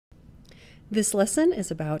This lesson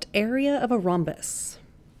is about area of a rhombus.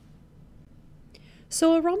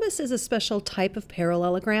 So a rhombus is a special type of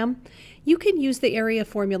parallelogram. You can use the area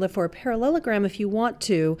formula for a parallelogram if you want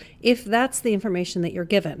to, if that's the information that you're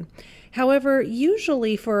given. However,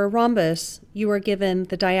 usually for a rhombus, you are given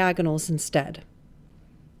the diagonals instead.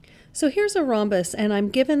 So here's a rhombus, and I'm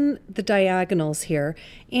given the diagonals here.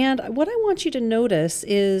 And what I want you to notice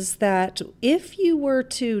is that if you were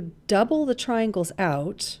to double the triangles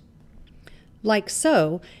out, like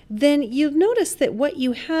so, then you'll notice that what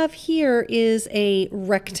you have here is a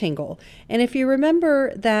rectangle. And if you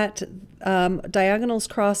remember that diagonals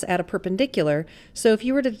cross at a perpendicular, so if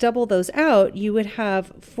you were to double those out, you would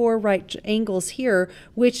have 4 right angles here,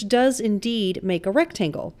 which does indeed make a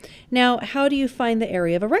rectangle. Now, how do you find the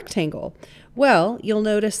area of a rectangle? Well, you'll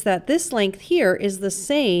notice that this length here is the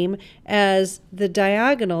same as the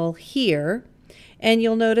diagonal here. And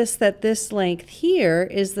you'll notice that this length here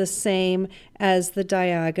is the same as the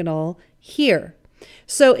diagonal here.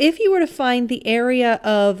 So if you were to find the area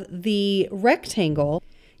of the rectangle,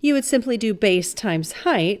 you would simply do base times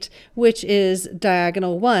height, which is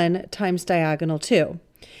diagonal 1 times diagonal 2.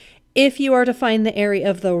 If you are to find the area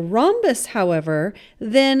of the rhombus, however,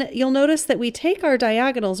 then you'll notice that we take our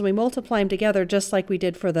diagonals and we multiply them together just like we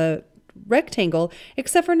did for the rectangle,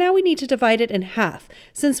 except for now we need to divide it in half.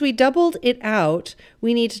 Since we doubled it out,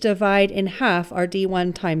 we need to divide in half our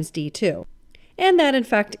d1 times d2. And that, in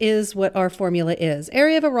fact, is what our formula is.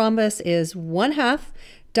 Area of a rhombus is 1/2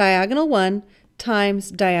 diagonal 1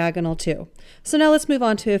 times diagonal 2. So now let's move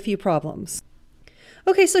on to a few problems.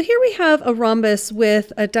 Okay, so here we have a rhombus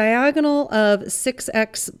with a diagonal of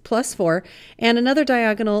 6x plus 4 and another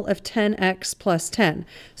diagonal of 10x plus 10.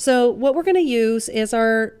 So what we're going to use is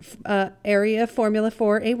our area formula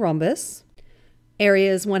for a rhombus.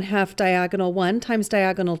 Area is 1/2 diagonal 1 times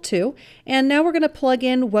diagonal 2. And now we're going to plug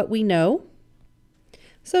in what we know.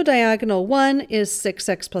 So diagonal 1 is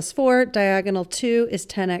 6x plus 4, diagonal 2 is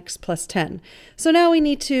 10x plus 10. So now we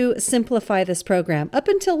need to simplify this program. Up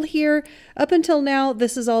until now,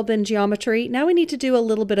 this has all been geometry. Now we need to do a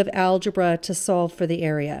little bit of algebra to solve for the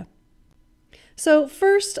area. So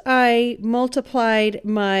first I multiplied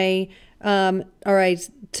my, I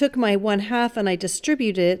took my 1/2 and I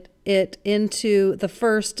distributed it into the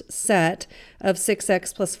first set of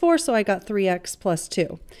 6x plus 4, so I got 3x plus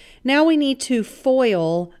 2. Now we need to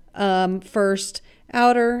FOIL first,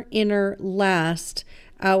 outer, inner, last,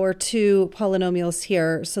 our 2 polynomials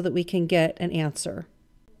here so that we can get an answer.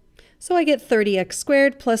 So I get 30x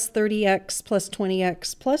squared plus 30x plus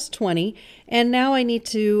 20x plus 20, and now I need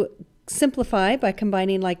to simplify by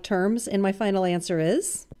combining like terms, and my final answer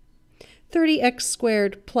is 30x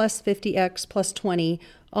squared plus 50x plus 20,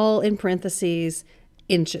 all in parentheses,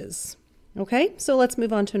 inches. Okay, so let's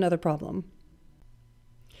move on to another problem.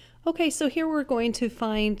 Okay, so here we're going to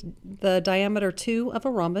find the diameter 2 of a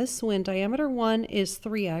rhombus when diameter 1 is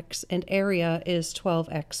 3x and area is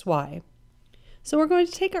 12xy. So we're going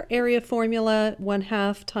to take our area formula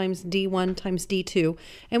 1/2 times d1 times d2,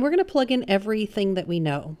 and we're going to plug in everything that we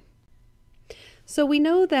know. So we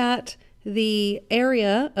know that the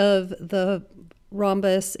area of the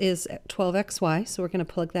rhombus is 12xy, so we're going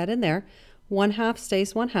to plug that in there. 1/2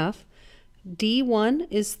 stays 1/2. d1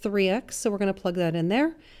 is 3x, so we're going to plug that in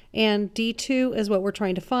there. And d2 is what we're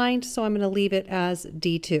trying to find, so I'm going to leave it as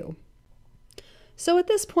d2. So at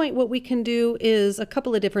this point, what we can do is a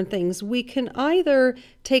couple of different things. We can either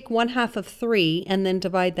take 1/2 of 3 and then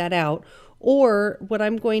divide that out, or what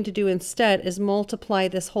I'm going to do instead is multiply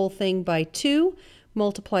this whole thing by 2,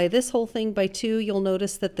 multiply this whole thing by 2. You'll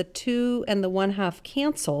notice that the 2 and the 1/2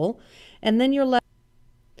 cancel, and then you're left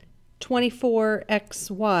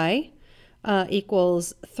 24xy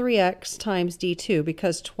equals 3x times d2,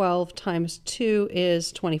 because 12 times 2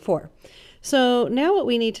 is 24. So now what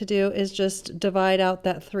we need to do is just divide out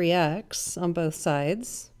that 3x on both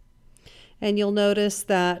sides. And you'll notice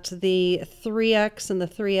that the 3x and the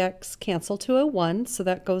 3x cancel to a 1, so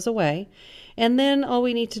that goes away. And then all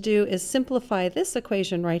we need to do is simplify this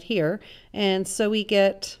equation right here. And so we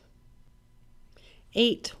get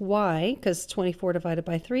 8y, because 24 divided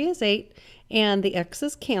by 3 is 8, and the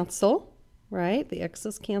x's cancel, right? The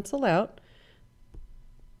x's cancel out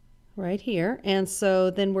right here. And so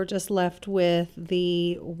then we're just left with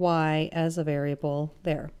the y as a variable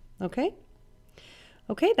there. Okay?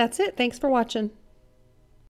 Okay, that's it. Thanks for watching.